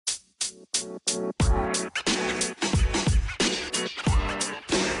Hello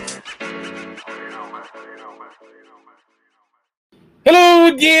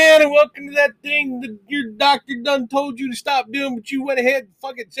again, and welcome to that thing that your doctor done told you to stop doing, but you went ahead and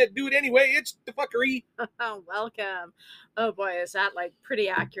fucking said do it anyway. It's the fuckery. Oh, welcome. Oh boy, is that like pretty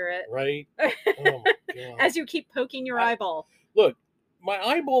accurate? Right? Oh my god. As you keep poking your eyeball. Look, my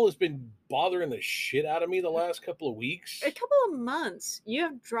eyeball has been bothering the shit out of me the last couple of weeks. A couple of months. You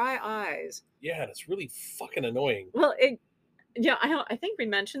have dry eyes. Yeah, and it's really fucking annoying. Well, I think we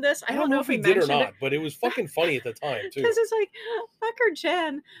mentioned this. I don't know if we did or not, but it was fucking funny at the time too. Because it's like, fucker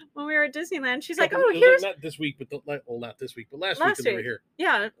Jen, when we were at Disneyland, she's like, here's not this week, but not this week, but last week when they were here.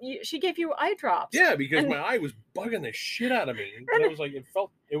 Yeah, she gave you eye drops. Yeah, because my eye was bugging the shit out of me. And I was like,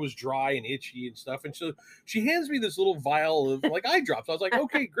 it was dry and itchy and stuff. And so she hands me this little vial of like eye drops. I was like,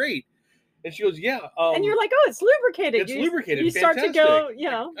 okay, great. And she goes, yeah. And you're like, oh, it's lubricated. It's lubricated. You start to go, you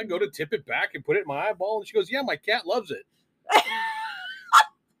know. I go to tip it back and put it in my eyeball, and she goes, yeah, my cat loves it.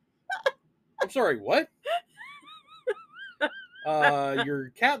 I'm sorry, what? Your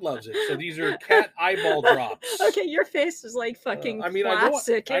cat loves it. So these are cat eyeball drops. Okay, your face is like fucking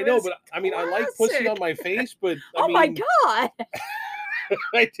classic. I know, but I mean, classic. I like pussy on my face, but my god.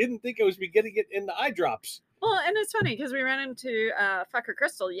 I didn't think I was getting it in the eye drops. Well, and it's funny because we ran into fucker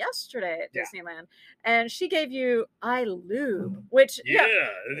Crystal yesterday at Disneyland, and she gave you eye lube, which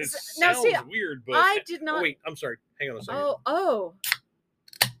it sounds weird, but I did not. Oh, wait, I'm sorry. Hang on a second. Oh.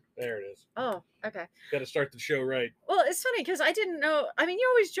 There it is. Oh, okay. Got to start the show right. Well, it's funny because I didn't know. I mean, you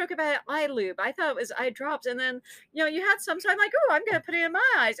always joke about eye lube. I thought it was eye drops, and then you had some. So I'm like, oh, I'm gonna put it in my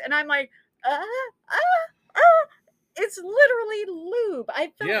eyes, and I'm like, it's literally lube.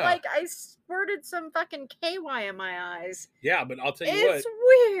 I felt like I squirted some fucking KY in my eyes. Yeah, but I'll tell you what. It's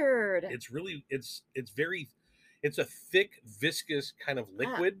weird. It's really it's a thick, viscous kind of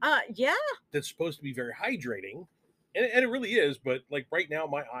liquid. Yeah. That's supposed to be very hydrating. And it really is, but like right now,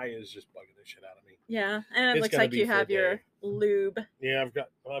 my eye is just bugging the shit out of me. Yeah, and it looks like you have your lube. Yeah,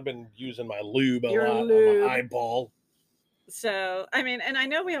 I've been using my lube a lot on my eyeball. So I mean, and I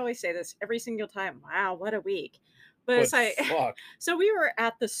know we always say this every single time. Wow, what a week! But it's like, fuck. So we were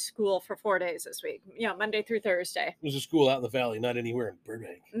at the school for 4 days this week. Monday through Thursday. It was a school out in the valley, not anywhere in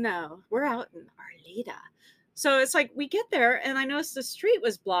Burbank. No, we're out in Arleta. So it's like we get there, and I noticed the street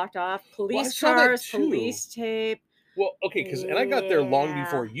was blocked off. Police cars, police tape. Well, okay, and I got there long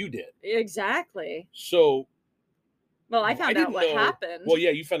before you did. Exactly. So. Well, I found out what happened. Well, yeah,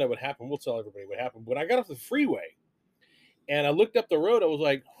 you found out what happened. We'll tell everybody what happened. When I got off the freeway, and I looked up the road, I was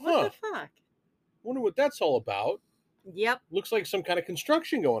like, what the fuck? Wonder what that's all about. Yep. Looks like some kind of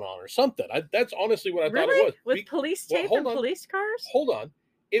construction going on or something. That's honestly what I thought it was. With police tape and police cars? Hold on.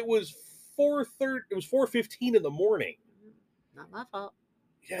 It was 4:30. It was 4:15 in the morning. Not my fault.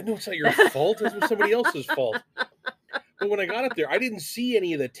 Yeah, no, it's not your fault. It was somebody else's fault. But when I got up there, I didn't see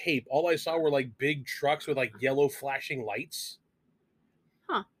any of the tape. All I saw were like big trucks with like yellow flashing lights.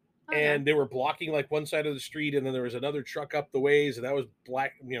 Huh. And they were blocking like one side of the street, and then there was another truck up the ways, and that was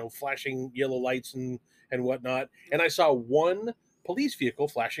black, flashing yellow lights and whatnot. And I saw one police vehicle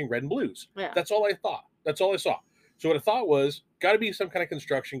flashing red and blues. Yeah. That's all I thought. That's all I saw. So what I thought was, got to be some kind of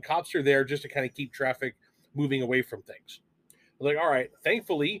construction. Cops are there just to kind of keep traffic moving away from things. I was like, all right.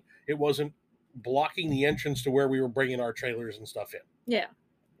 Thankfully, it wasn't blocking the entrance to where we were bringing our trailers and stuff in. Yeah.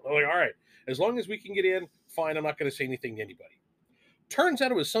 I'm like, all right. As long as we can get in, fine. I'm not going to say anything to anybody. Turns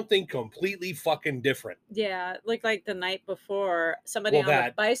out it was something completely fucking different. Yeah, like the night before, somebody on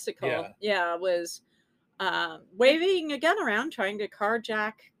a bicycle, was waving a gun around, trying to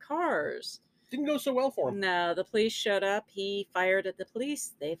carjack cars. Didn't go so well for him. No, the police showed up. He fired at the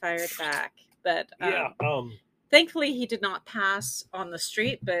police. They fired back. But thankfully, he did not pass on the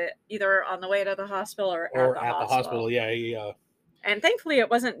street, but either on the way to the hospital or at the hospital. Yeah. And thankfully, it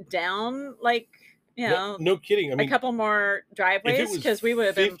wasn't down like. No kidding. I mean, a couple more driveways because we would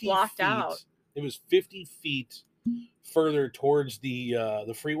have been blocked out. It was 50 feet further towards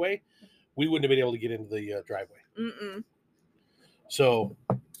the freeway. We wouldn't have been able to get into the driveway. Mm-mm. So.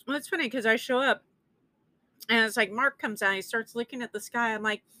 Well, it's funny because I show up and it's like Mark comes out. He starts looking at the sky. I'm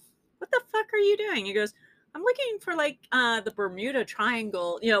like, what the fuck are you doing? He goes, I'm looking for like the Bermuda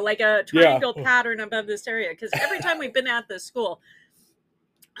Triangle, like a triangle pattern above this area. Because every time we've been at this school,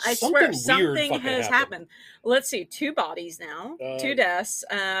 I swear something has happened. Let's see, 2 bodies now, 2 deaths.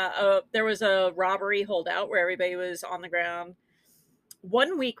 There was a robbery holdout where everybody was on the ground.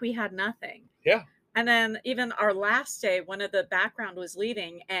 1 week we had nothing. Yeah. And then even our last day, one of the background was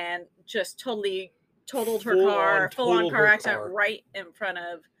leaving and just totally totaled her car, full-on car accident right in front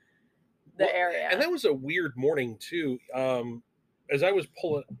of the area. And that was a weird morning too. As I was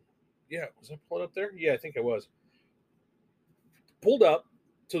pulling, Yeah, was I pulling up there? Yeah, I think I was. Pulled up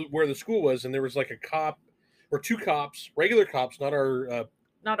to where the school was, and there was like a cop or two cops, regular cops, not our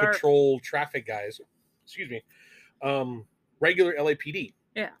Not our patrol traffic guys. Excuse me. Regular LAPD.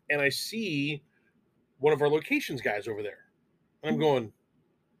 Yeah. And I see one of our locations guys over there. And I'm going,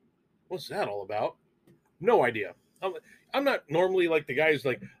 what's that all about? No idea. I'm not normally like the guys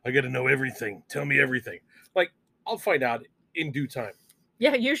like, I got to know everything. Tell me everything. Like, I'll find out in due time.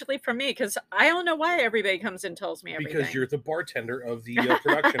 Yeah, usually for me, because I don't know why everybody comes and tells me everything. Because you're the bartender of the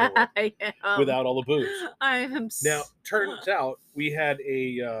production award I am. without all the booze. I am. Now, turns out we had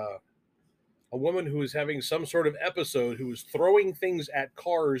a woman who was having some sort of episode who was throwing things at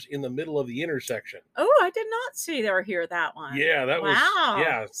cars in the middle of the intersection. Oh, I did not see or hear that one. Yeah, that was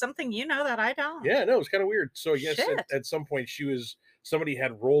yeah, something you know that I don't. yeah. No, it was kind of weird. So I guess Shit. at some point somebody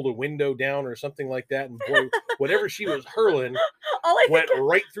had rolled a window down or something like that, and boy, whatever she was hurling went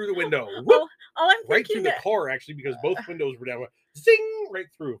right through the window. Whoop, all I'm right through thinking the car actually, because both windows were down. Went zing right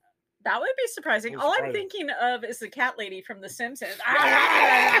through. that would be surprising. It was All I'm surprising. thinking of is the cat lady from The Simpsons.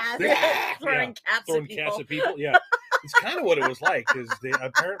 Throwing cats at people. Yeah, it's kind of what it was like, because they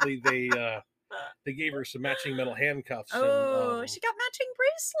gave her some matching metal handcuffs. Oh, and, she got matching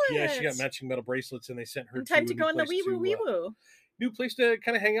bracelets. yeah, she got matching metal bracelets, and they sent her Time to a go new in the place wee woo wee woo. new place to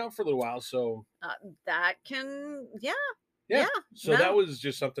kind of hang out for a little while. So That can, yeah. So that was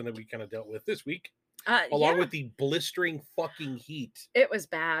just something that we kind of dealt with this week, along with the blistering fucking heat. It was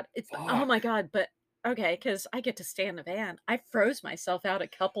bad. It's Fuck. oh my god, but okay, because I get to stay in the van. I froze myself out a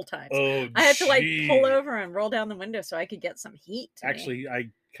couple times. Oh, I had to like pull over and roll down the window so I could get some heat. Actually, I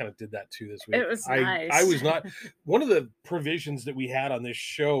kind of did that too this week. It was nice. I was not. One of the provisions that we had on this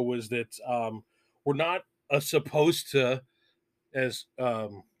show was that we're not supposed to, as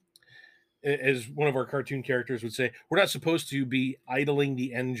one of our cartoon characters would say, we're not supposed to be idling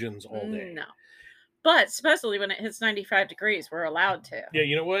the engines all day. No. But supposedly when it hits 95 degrees, we're allowed to. Yeah,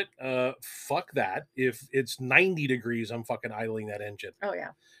 you know what? Fuck that. If it's 90 degrees, I'm fucking idling that engine. Oh, yeah.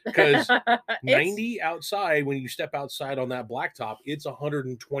 Because 90 outside, when you step outside on that blacktop, it's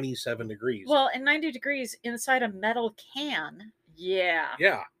 127 degrees. Well, and 90 degrees inside a metal can, yeah.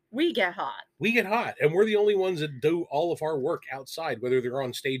 Yeah. We get hot. We get hot. And we're the only ones that do all of our work outside, whether they're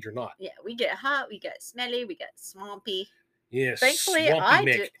on stage or not. Yeah, we get hot, we get smelly, we get swampy. Yes. Thankfully,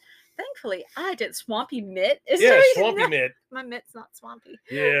 I did Swampy Mitt. Swampy Mitt. My mitt's not swampy.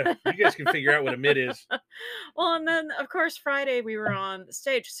 Yeah, you guys can figure out what a mitt is. Well, and then of course Friday we were on the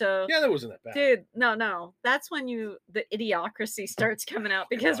stage, so yeah, that wasn't that bad. Dude, no, that's when the idiocracy starts coming out,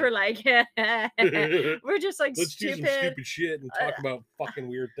 because we're like, we're just like let's stupid. do some stupid shit and talk about fucking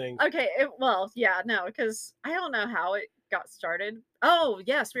weird things. Okay, because I don't know how it got started. Oh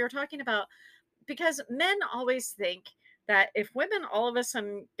yes, we were talking about, because men always think that if women all of a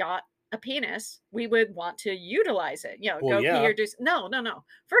sudden got a penis, we would want to utilize it. Go pee or do. No.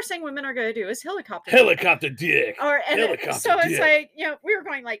 First thing women are going to do is helicopter dick. So it's like, we were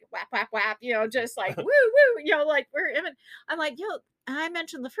going like whap whap whap, just like woo woo, like I'm like, I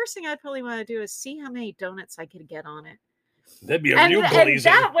mentioned the first thing I'd probably want to do is see how many donuts I could get on it. That'd be a new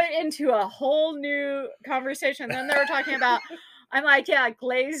blazing. And that went into a whole new conversation. Then they were talking about. I'm like, yeah,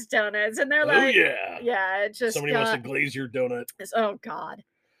 glazed donuts, and they're like, yeah, it just somebody wants to glaze your donut. Oh God,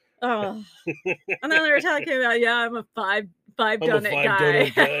 oh, and then they were talking about, I'm a five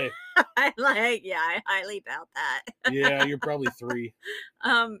donut guy. I'm like, I highly doubt that. Yeah, you're probably 3.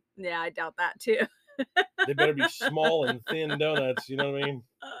 Yeah, I doubt that too. They better be small and thin donuts. You know what I mean?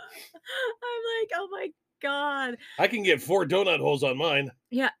 I'm like, oh my God. I can get 4 donut holes on mine.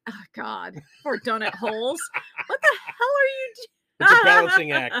 Yeah. Oh God. 4 donut holes. What the hell are you doing? It's a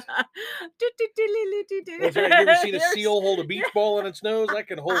balancing act. That's right. You ever seen a seal hold a beach ball in its nose? I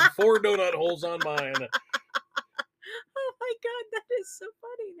can hold 4 donut holes on mine. Oh my God, that is so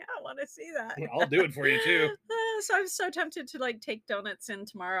funny. Now I want to see that. I'll do it for you too. So I'm so tempted to like take donuts in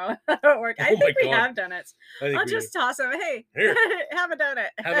tomorrow at work. I think we have donuts. I'll just toss them. Hey, here, have a donut.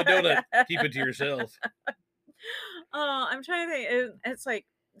 Have a donut. Keep it to yourself. Oh, I'm trying to think. It's like,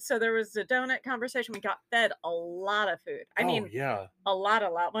 so there was a donut conversation. We got fed a lot of food. I mean, a lot.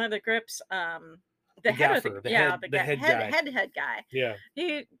 One of the grips, the head guy. Yeah.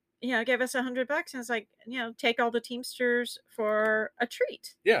 He, gave us $100 and it's like, take all the Teamsters for a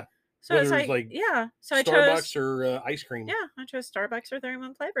treat. Yeah. So whether it's like, So Starbucks I chose or ice cream. Yeah, I chose Starbucks or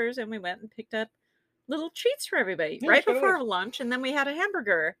 31 flavors, and we went and picked up little treats for everybody right before lunch, and then we had a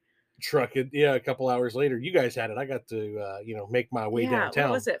hamburger. truck it. Yeah, a couple hours later, you guys had it. I got to, make my way Yeah, downtown.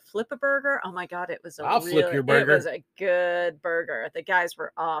 what was it? Flip a burger? Oh my god, it was a I'll flip your It burger. was a good burger. The guys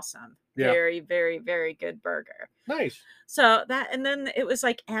were awesome. Yeah. Very, very, very good burger. Nice. So and then it was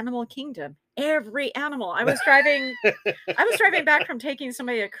like Animal Kingdom. Every animal. I was driving back from taking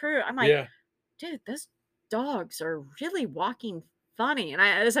somebody a crew. I'm like, Yeah. dude, those dogs are really walking funny. And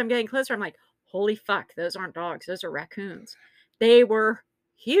as I'm getting closer, I'm like, holy fuck, those aren't dogs. Those are raccoons. They were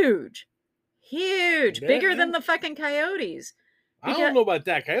huge. Huge. Bigger than the fucking coyotes. I don't know about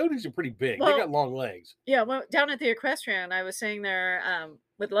that. Coyotes are pretty big. Well, they got long legs. Yeah, well, down at the equestrian, I was sitting there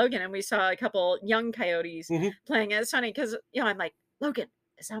with Logan, and we saw a couple young coyotes playing. It's funny because I'm like, Logan,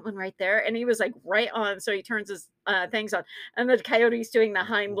 is that one right there? And he was like right on, so he turns his things on, and the coyote's doing the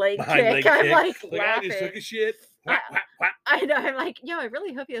hind leg kick. I'm like laughing. I just took a shit. Whap, whap, whap. I know. I'm like, I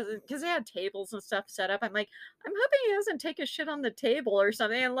really hope he doesn't, because they had tables and stuff set up. I'm like, I'm hoping he doesn't take a shit on the table or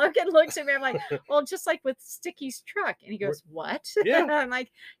something. And Logan looks at me. I'm like, well, just like with Sticky's truck. And he goes, what? Yeah. I'm like,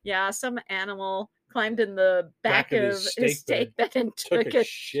 yeah, some animal climbed in the back of his steak bed and took a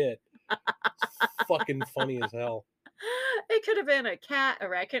shit. Fucking funny as hell. It could have been a cat, a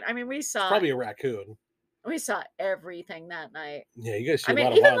raccoon. I mean, we saw probably a raccoon. We saw everything that night. Yeah, you guys see a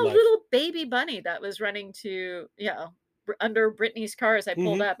lot of even wildlife. the little baby bunny that was running to, under Brittany's car as I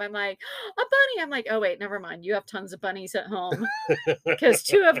pulled up. I'm like, a bunny. I'm like, oh, wait, never mind. You have tons of bunnies at home. Because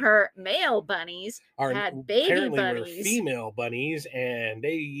 2 of her male bunnies had baby bunnies. Were female bunnies, and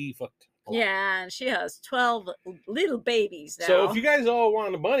they fucked. Yeah, and she has 12 little babies now. So if you guys all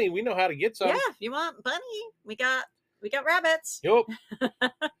want a bunny, we know how to get some. Yeah, if you want bunny, we got rabbits. Yup.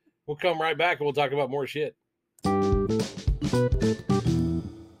 We'll come right back and we'll talk about more shit.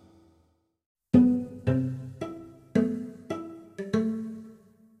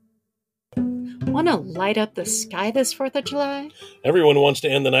 Want to light up the sky this 4th of July? Everyone wants to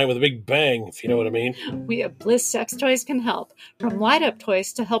end the night with a big bang, if you know what I mean. We have Bliss Sex Toys can help. From light-up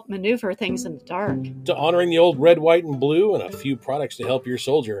toys to help maneuver things in the dark, to honoring the old red, white, and blue, and a few products to help your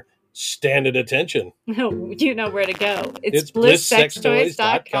soldier stand at attention. You know where to go. It's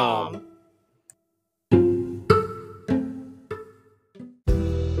BlissSexToys.com.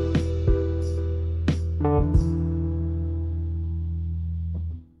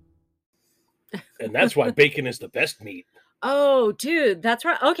 And that's why bacon is the best meat. Oh, dude, that's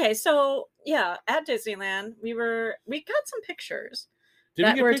right. Okay, so yeah, at Disneyland, we got some pictures.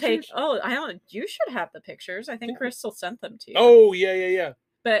 Did we get pictures? I don't. You should have the pictures. I think Crystal sent them to you. Oh yeah.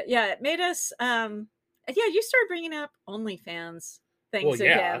 But yeah, it made us. You started bringing up OnlyFans things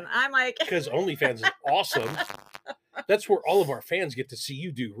again. I'm like, because OnlyFans is awesome. That's where all of our fans get to see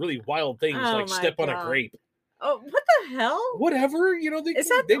you do really wild things, like step on a grape. Oh, what the hell? Whatever,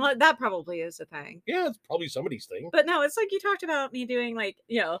 that probably is a thing. Yeah, it's probably somebody's thing. But no, it's like you talked about me doing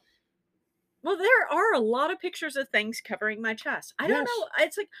well, there are a lot of pictures of things covering my chest. I don't know.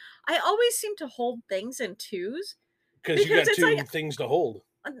 It's like I always seem to hold things in twos. Because you got 2 things to hold.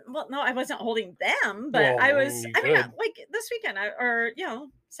 Well, no, I wasn't holding them, but I was. I mean, like this weekend or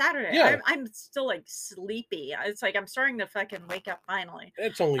Saturday. Yeah. I'm still like sleepy. It's like I'm starting to fucking wake up finally.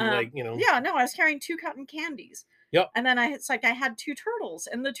 It's only Yeah, no, I was carrying 2 cotton candies. Yep. And then I had 2 turtles,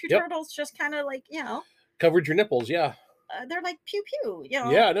 and the 2 turtles just kind of like covered your nipples. Yeah. They're like pew pew.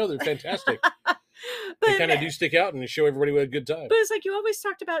 Yeah, no, they're fantastic. They kind of do stick out and show everybody what a good time. But it's like you always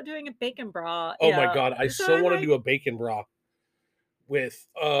talked about doing a bacon bra. Oh my god, I so want to do a bacon bra with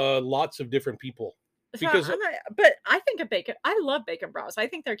lots of different people. Because but I think I love bacon bras. I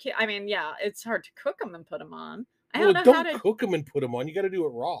think they're cute. I mean, yeah, it's hard to cook them and put them on. Don't cook them and put them on. You got to do it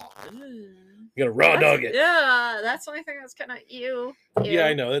raw. You got to raw dog it. Yeah, that's the only thing that's kind of ew. Yeah,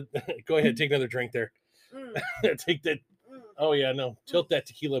 I know. Go ahead, take another drink there. Take that. Oh yeah, no. Tilt that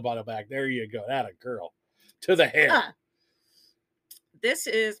tequila bottle back. There you go. That a girl. To the hair. This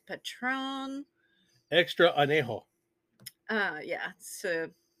is Patron Extra Anejo. Yeah, it's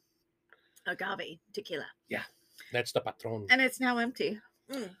agave tequila. Yeah, that's the Patron. And it's now empty.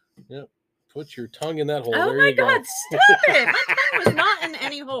 Yep. Put your tongue in that hole. Oh there my you go. god, stop it! My tongue was not in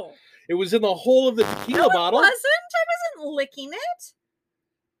any hole. It was in the hole of the tequila bottle. It wasn't. I wasn't licking it.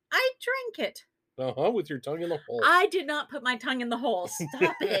 I drank it. With your tongue in the hole. I did not put my tongue in the hole.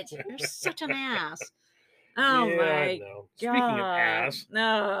 Stop it. You're such an ass. Oh yeah, my god. Speaking of ass.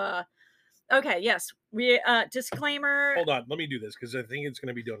 No. Okay, yes. We disclaimer. Hold on, let me do this because I think it's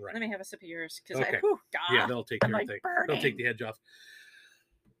gonna be done right. Let me have a sip of yours. Because okay. God, yeah, they'll take care of things. Burning. They'll take the edge off.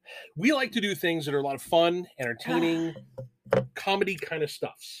 We like to do things that are a lot of fun, entertaining, comedy kind of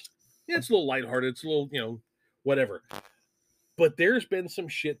stuffs. Yeah, it's a little lighthearted, it's a little, whatever. But there's been some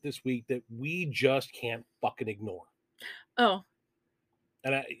shit this week that we just can't fucking ignore. Oh.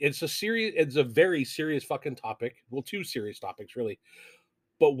 And it's a very serious fucking topic. Well, two serious topics, really,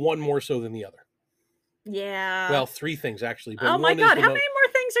 but one more so than the other. Yeah. Well, three things actually, but Oh my one is God. the How most. many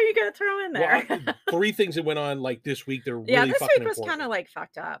more things are you going to throw in there? Well, three things that went on like this week. They're Yeah, really this fucking week was important. kind of like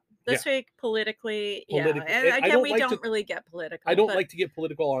fucked up. Yeah. This week, politically, yeah. Politically, And I again, don't we like don't to. really get political. I don't but like to get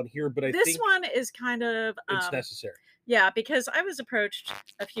political on here, but I this think one is kind of it's necessary. yeah, because I was approached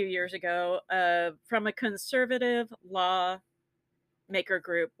a few years ago from a conservative law maker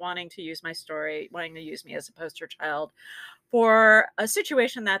group wanting to use my story, wanting to use me as a poster child for a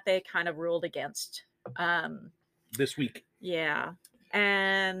situation that they kind of ruled against. This week. Yeah.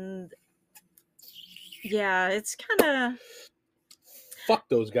 And yeah, it's kind of Fuck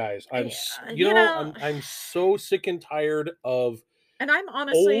those guys. Yeah, I'm so sick and tired of and I'm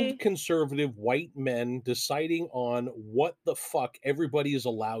honestly old conservative white men deciding on what the fuck everybody is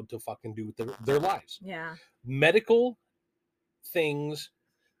allowed to fucking do with their lives. yeah. Medical things,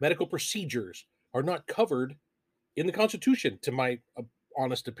 medical procedures are not covered in the Constitution, to my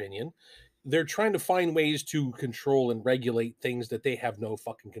honest opinion. They're trying to find ways to control and regulate things that they have no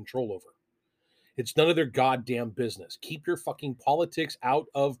fucking control over. It's none of their goddamn business. Keep your fucking politics out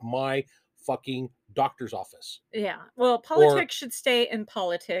of my fucking doctor's office. Yeah. Well, politics should stay in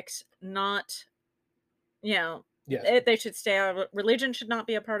politics, not, you know, Yes. they should stay out of religion should not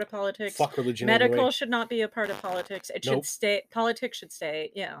be a part of politics. Fuck religion. Medical anyway. should not be a part of politics. It should Nope. stay, politics should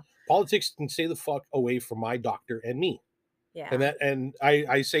stay, yeah. Politics can stay the fuck away from my doctor and me. Yeah. And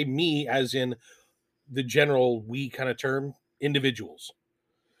I say me as in the general we kind of term, individuals.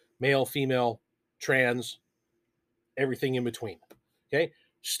 Male, female, trans, everything in between. Okay?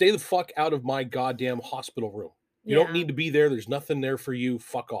 Stay the fuck out of my goddamn hospital room. You don't need to be there. There's nothing there for you.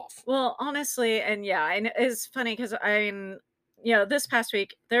 Fuck off. Well, honestly, and yeah, and it's funny because this past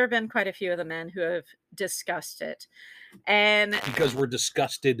week there have been quite a few of the men who have discussed it, and because we're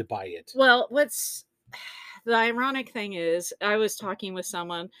disgusted by it. Well, what's the ironic thing is, I was talking with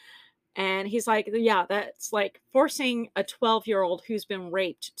someone, and he's like, "Yeah, that's like forcing a 12-year-old who's been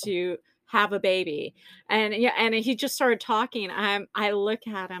raped to have a baby," and yeah, and he just started talking. I look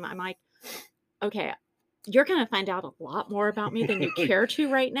at him, I'm like, "Okay, you're gonna find out a lot more about me than you care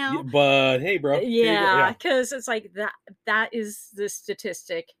to right now." But hey, bro. Yeah, because it's like that is the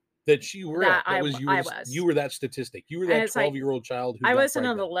statistic that you were that at. You were that statistic. You were that 12-year-old child who I got was an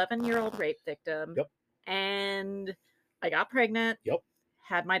pregnant. 11-year-old rape victim. Yep. And I got pregnant. Yep.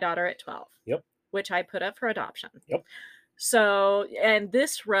 Had my daughter at 12. Yep. Which I put up for adoption. Yep. So, and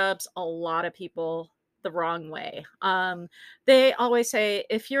this rubs a lot of people the wrong way. They always say,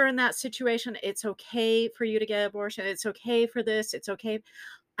 if you're in that situation, it's okay for you to get abortion. It's okay for this. It's okay.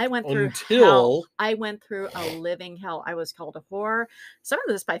 I went through hell. I went through a living hell. I was called a whore. Some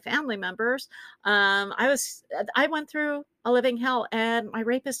of this by family members. I went through a living hell, and my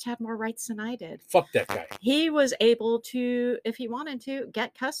rapist had more rights than I did. Fuck that guy. He was able to, if he wanted to,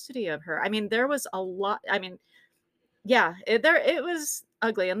 get custody of her. I mean, there was a lot. I mean, yeah, it was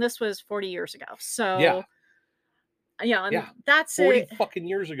ugly, and this was 40 years ago. So, and that's 40 fucking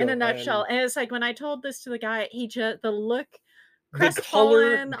years ago in a nutshell. And it's like when I told this to the guy, he just the look. The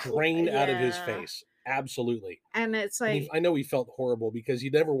color drained out of his face. Absolutely. And it's like, I know he felt horrible because he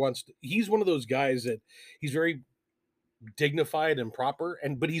never wants to. He's one of those guys that he's very dignified and proper,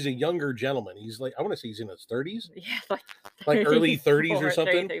 but he's a younger gentleman. He's like, I want to say he's in his 30s. Yeah, like early 30s or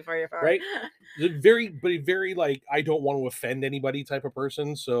something. 34. Right? Very like, I don't want to offend anybody type of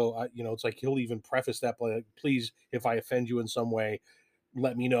person. So, it's like he'll even preface that by like, please, if I offend you in some way,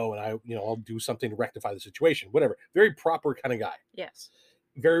 let me know, and I'll do something to rectify the situation. Whatever. Very proper kind of guy. Yes.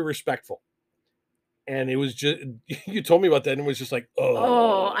 Very respectful. And it was just, you told me about that, and it was just like,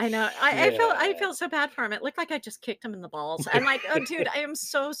 oh, I know. I felt so bad for him. It looked like I just kicked him in the balls. I'm like, oh, dude, I am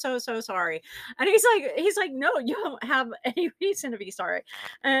so sorry. And he's like, no, you don't have any reason to be sorry.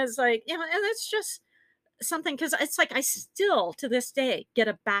 And it's like, and it's just something, because it's like I still to this day get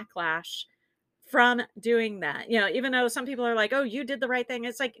a backlash from doing that, even though some people are like, oh, you did the right thing.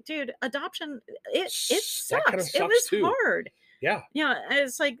 It's like, dude, adoption, it sucks. It was too hard. Yeah.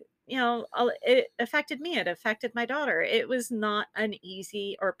 It's like, it affected me. It affected my daughter. It was not an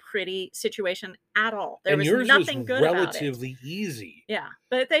easy or pretty situation at all. There was nothing good about it. Relatively easy. Yeah.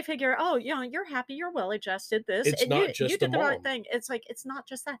 But they figure, oh, you're happy. You're well adjusted. It's not just you did the right thing. It's like, it's not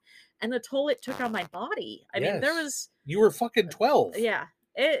just that. And the toll it took on my body. I mean, you were fucking 12. Yeah.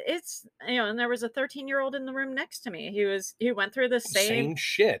 It's and there was a 13-year-old in the room next to me who went through the same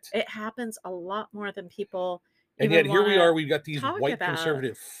shit. It happens a lot more than people. And yet here we are. We've got these white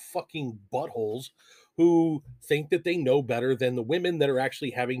conservative fucking buttholes who think that they know better than the women that are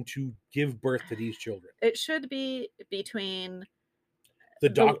actually having to give birth to these children. It should be between the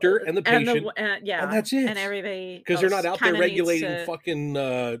doctor and the patient, yeah, and that's it. and everybody Because they're not out there regulating to... fucking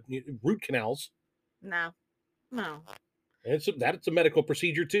root canals. No. It's a medical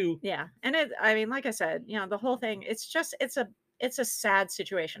procedure too. Yeah, and I mean, like I said, the whole thing. It's a sad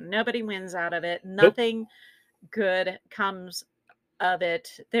situation. Nobody wins out of it. Nothing good comes of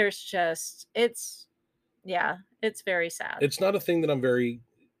it. There's just it's very sad. It's not a thing that I'm very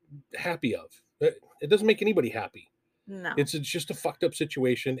happy of. It doesn't make anybody happy. No. It's just a fucked up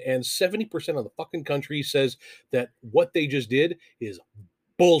situation, and 70% of the fucking country says that what they just did is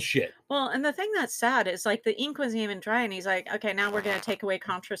bullshit. Well, and the thing that's sad is like the ink wasn't even dry, and he's like, okay, now we're going to take away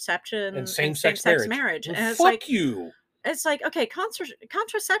contraception and same-sex marriage. Well, and it's like, you. It's like, okay,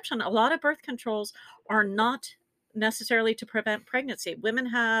 contraception, a lot of birth controls are not necessarily to prevent pregnancy. Women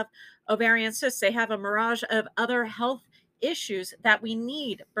have ovarian cysts. They have a mirage of other health issues that we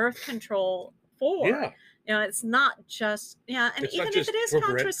need birth control for. Yeah. It's not just, and it's even if it is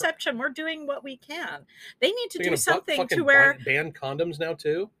contraception, we're doing what we can. They need to do something to where... ban condoms now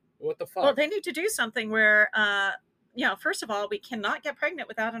too? What the fuck? Well, they need to do something where, first of all, we cannot get pregnant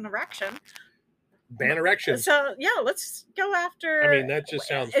without an erection. Ban erections. So, let's go after... I mean, that just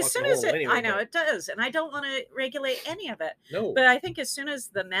sounds as soon as anyway, I know it does, and I don't want to regulate any of it. No. But I think as soon as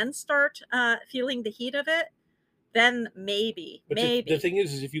the men start feeling the heat of it, then maybe. The thing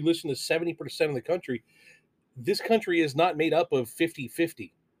is if you listen to 70% of the country, this country is not made up of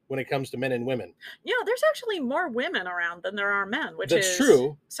 50-50 when it comes to men and women. There's actually more women around than there are men, That's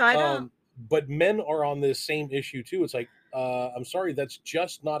true. So I don't... but men are on this same issue too. It's like, I'm sorry, that's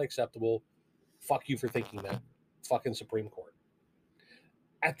just not acceptable. Fuck you for thinking that. Fucking Supreme Court.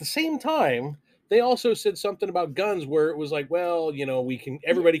 At the same time, they also said something about guns where it was like, well,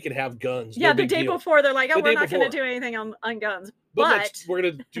 everybody can have guns. Yeah, the day before they're like, we're not going to do anything on guns. But we're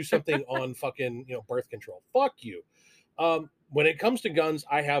going to do something on fucking, birth control. Fuck you. When it comes to guns,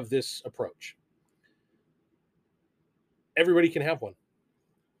 I have this approach. Everybody can have one.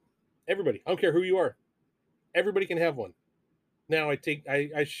 Everybody. I don't care who you are. Everybody can have one. Now I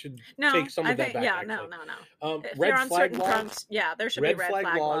should take some of that back. Yeah, actually. no. Red flag laws. There should be red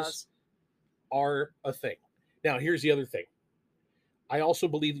flag laws. Are a thing. Now, here's the other thing. I also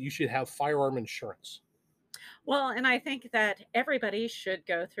believe that you should have firearm insurance. Well, and I think that everybody should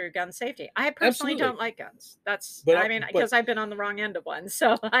go through gun safety. I personally don't like guns. Because I've been on the wrong end of one,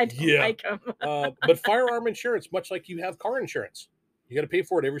 so I don't like them. But firearm insurance, much like you have car insurance, you got to pay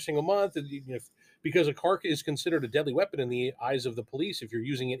for it every single month. Because a car is considered a deadly weapon in the eyes of the police if you're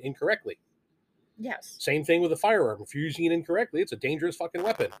using it incorrectly. Yes. Same thing with a firearm. If you're using it incorrectly, it's a dangerous fucking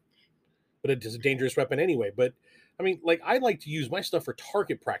weapon. But it is a dangerous weapon anyway. But I mean, I like to use my stuff for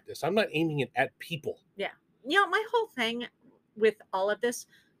target practice. I'm not aiming it at people. Yeah. My whole thing with all of this,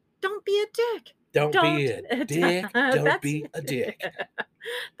 don't be a dick. Don't be a dick. Don't be a dick.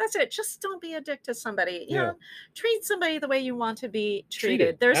 That's it. Just don't be a dick to somebody. Treat somebody the way you want to be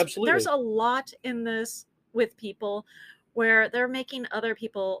treated. There's a lot in this with people where they're making other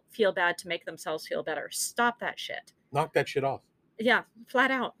people feel bad to make themselves feel better. Stop that shit. Knock that shit off. Yeah,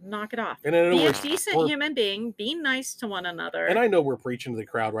 flat out, knock it off. And be a decent human being. Be nice to one another. And I know we're preaching to the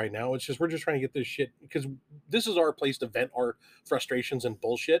crowd right now. It's just we're just trying to get this shit because this is our place to vent our frustrations and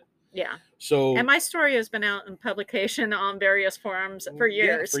bullshit. Yeah. So, and my story has been out in publication on various forums for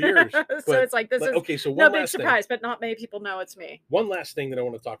years. Yeah, for years. So it's like this is okay. So no big surprise, but not many people know it's me. One last thing that I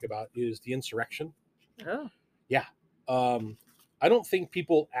want to talk about is the insurrection. Oh. Yeah. I don't think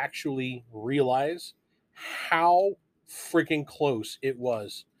people actually realize how freaking close it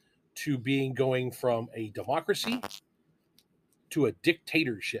was to going from a democracy to a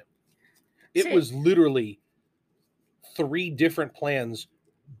dictatorship. It was literally 3 different plans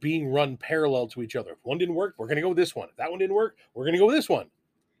being run parallel to each other. If one didn't work, we're going to go with this one. If that one didn't work, we're going to go with this one.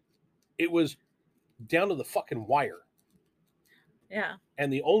 It was down to the fucking wire. Yeah.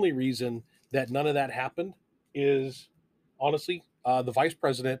 And the only reason that none of that happened is, honestly, the vice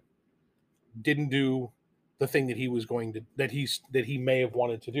president didn't do the thing that he was going to, that he may have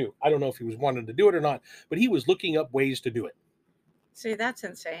wanted to do. I don't know if he was wanting to do it or not, but he was looking up ways to do it. See, that's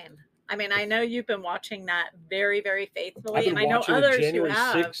insane. I mean, I know you've been watching that very, very faithfully, and I know others who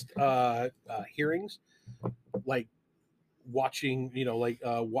have. January 6th hearings, like watching,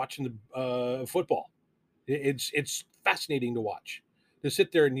 watching the football. It's fascinating to watch. To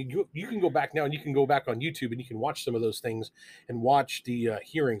sit there and you can go back now and you can go back on YouTube and you can watch some of those things and watch the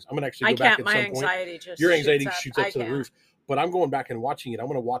hearings. I'm gonna actually go back at some point. Anxiety just your anxiety shoots up to the roof. But I'm going back and watching it. I'm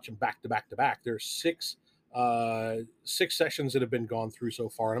going to watch them back to back to back. There's 6 sessions that have been gone through so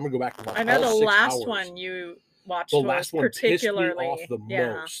far, and I'm going to go back and watch. I know all the 6 last hours. one you watched. The last one particularly pissed me off the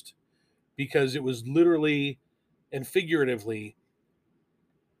most because it was literally and figuratively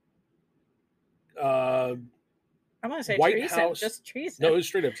uh, I want to say White treason, House. just treason. No, it was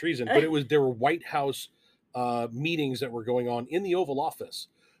straight up treason, but there were White House meetings that were going on in the Oval Office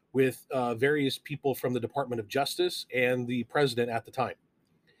with various people from the Department of Justice and the president at the time.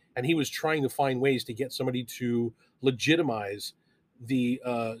 And he was trying to find ways to get somebody to legitimize the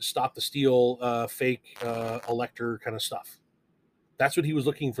stop the steal, fake elector kind of stuff. That's what he was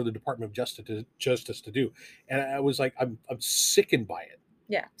looking for the Department of Justice to do. And I was like, I'm sickened by it.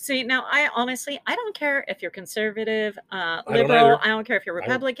 Yeah. See, now I don't care if you're conservative, don't liberal. either. I don't care if you're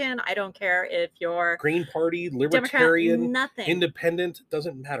Republican. I don't care if you're Green Party, Democrat. Libertarian, Nothing. Independent,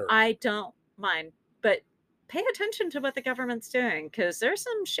 doesn't matter. I don't mind, but pay attention to what the government's doing, because there's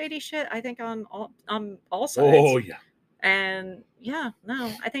some shady shit, I think, on all sides. Oh yeah. And yeah,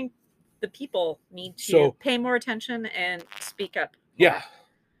 no, I think the people need to pay more attention and speak up. Yeah.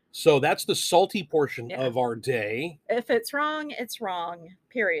 So that's the salty portion of our day. If it's wrong, it's wrong.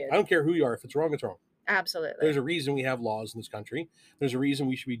 Period. I don't care who you are. If it's wrong, it's wrong. Absolutely. There's a reason we have laws in this country. There's a reason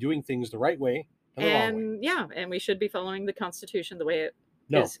we should be doing things the right way and the wrong way. Yeah, and we should be following the Constitution the way it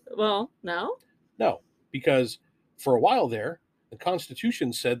is. Well, no? No, because for a while there, the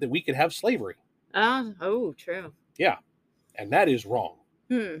Constitution said that we could have slavery. Oh, true. Yeah, and that is wrong.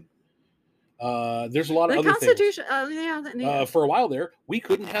 There's a lot of other Constitution, things. For a while there, we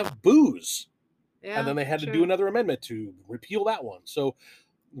couldn't have booze. Yeah, and then they had to do another amendment to repeal that one. So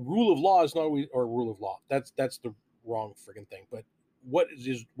rule of law is not always, or rule of law. That's the wrong friggin' thing. But what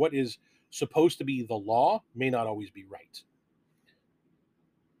is supposed to be the law may not always be right.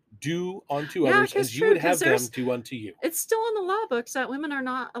 Do unto others as you would have them do unto you. It's still in the law books that women are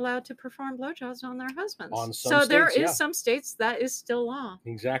not allowed to perform blowjobs on their husbands. On some so states, there is some states that is still law.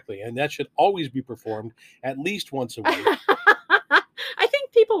 Exactly. And that should always be performed at least once a week. I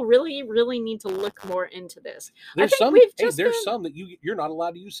think people really, really need to look more into this. There's some that you're not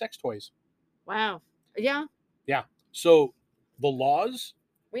allowed to use sex toys. Wow. Yeah. Yeah. So the laws,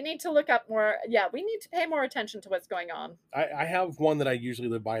 we need to look up more. Yeah, we need to pay more attention to what's going on. I have one that I usually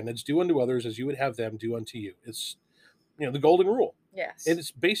live by, and it's do unto others as you would have them do unto you. It's, the golden rule. Yes. And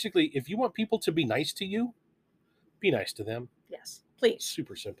it's basically, if you want people to be nice to you, be nice to them. Yes, please. It's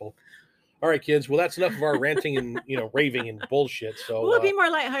super simple. All right, kids. Well, that's enough of our ranting and raving and bullshit. So we'll be more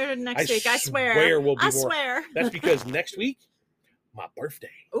lighthearted next week. I swear. We'll be more. Swear. That's because next week, my birthday.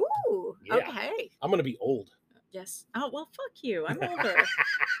 Ooh. Yeah. Okay. I'm gonna be old. Yes. Oh, well, fuck you. I'm older.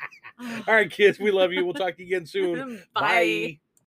 All right, kids. We love you. We'll talk to you again soon. Bye.